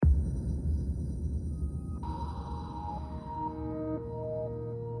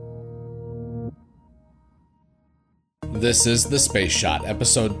This is The Space Shot,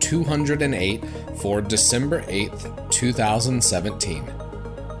 episode 208 for December 8th, 2017.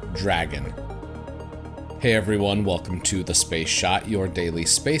 Dragon. Hey everyone, welcome to The Space Shot, your daily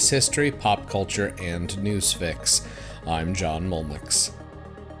space history, pop culture, and news fix. I'm John Molnix.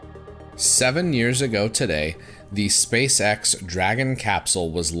 7 years ago today, the SpaceX Dragon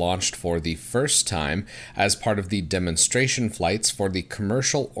capsule was launched for the first time as part of the demonstration flights for the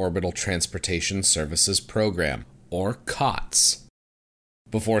Commercial Orbital Transportation Services Program, or COTS.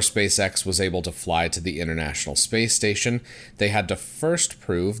 Before SpaceX was able to fly to the International Space Station, they had to first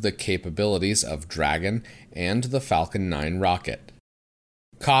prove the capabilities of Dragon and the Falcon 9 rocket.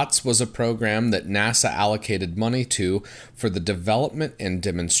 COTS was a program that NASA allocated money to for the development and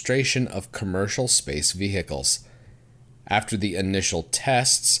demonstration of commercial space vehicles. After the initial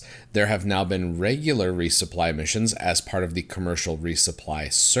tests, there have now been regular resupply missions as part of the Commercial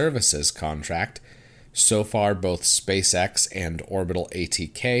Resupply Services contract. So far, both SpaceX and Orbital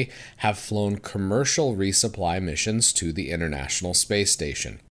ATK have flown commercial resupply missions to the International Space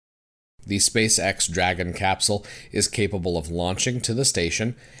Station. The SpaceX Dragon capsule is capable of launching to the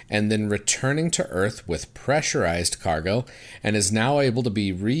station and then returning to Earth with pressurized cargo and is now able to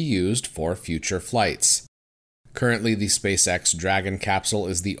be reused for future flights. Currently, the SpaceX Dragon capsule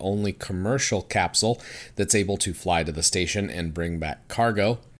is the only commercial capsule that's able to fly to the station and bring back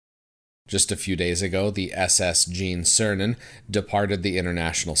cargo. Just a few days ago, the SS Gene Cernan departed the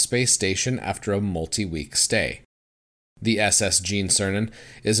International Space Station after a multi-week stay. The SS Gene Cernan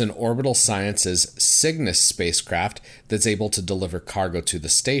is an Orbital Sciences Cygnus spacecraft that's able to deliver cargo to the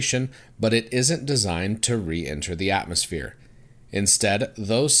station, but it isn't designed to re-enter the atmosphere. Instead,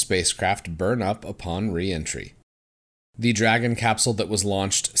 those spacecraft burn up upon re-entry. The Dragon capsule that was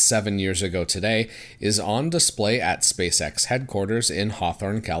launched 7 years ago today is on display at SpaceX headquarters in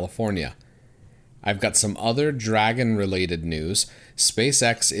Hawthorne, California. I've got some other Dragon-related news.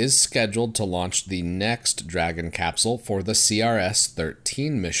 SpaceX is scheduled to launch the next Dragon capsule for the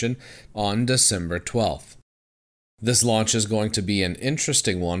CRS-13 mission on December 12th. This launch is going to be an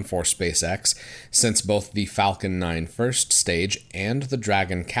interesting one for SpaceX, since both the Falcon 9 first stage and the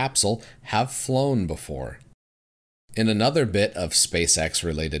Dragon capsule have flown before. In another bit of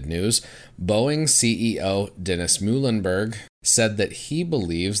SpaceX-related news, Boeing CEO Dennis Muilenburg said that he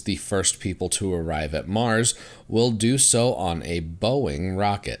believes the first people to arrive at Mars will do so on a Boeing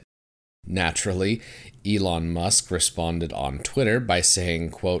rocket. Naturally, Elon Musk responded on Twitter by saying,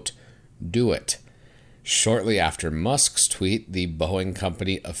 quote, "Do it." Shortly after Musk's tweet, the Boeing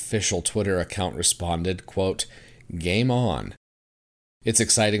company official Twitter account responded, quote, "Game on." It's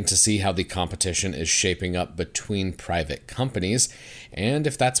exciting to see how the competition is shaping up between private companies, and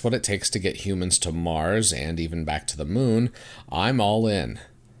if that's what it takes to get humans to Mars and even back to the moon, I'm all in.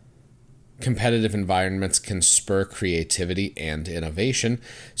 Competitive environments can spur creativity and innovation,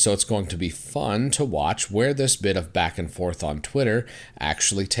 so it's going to be fun to watch where this bit of back and forth on Twitter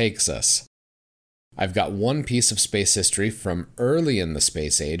actually takes us. I've got one piece of space history from early in the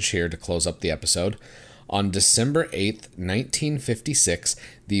space age here to close up the episode. On December 8th, 1956,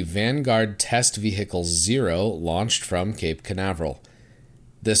 the Vanguard Test Vehicle 0 launched from Cape Canaveral.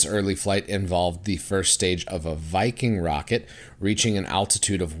 This early flight involved the first stage of a Viking rocket, reaching an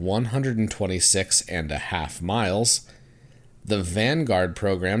altitude of 126.5 miles. The Vanguard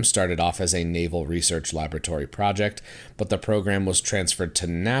program started off as a Naval Research Laboratory project, but the program was transferred to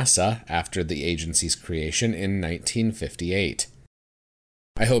NASA after the agency's creation in 1958.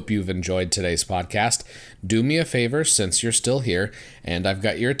 I hope you've enjoyed today's podcast. Do me a favor since you're still here and I've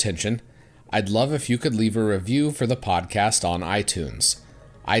got your attention. I'd love if you could leave a review for the podcast on iTunes.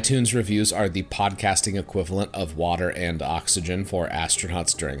 iTunes reviews are the podcasting equivalent of water and oxygen for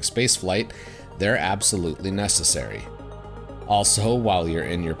astronauts during spaceflight. They're absolutely necessary. Also, while you're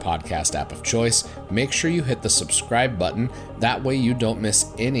in your podcast app of choice, make sure you hit the subscribe button. That way you don't miss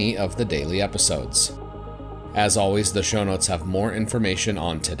any of the daily episodes. As always, the show notes have more information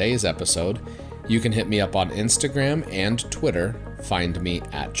on today's episode. You can hit me up on Instagram and Twitter. Find me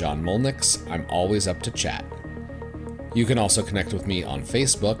at John Molnix. I'm always up to chat. You can also connect with me on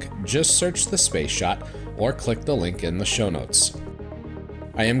Facebook. Just search The Space Shot or click the link in the show notes.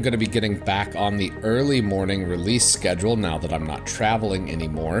 I am going to be getting back on the early morning release schedule now that I'm not traveling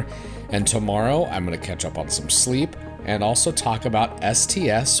anymore. And tomorrow, I'm going to catch up on some sleep and also talk about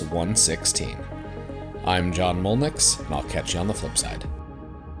STS-116. I'm John Molnix, and I'll catch you on the flip side.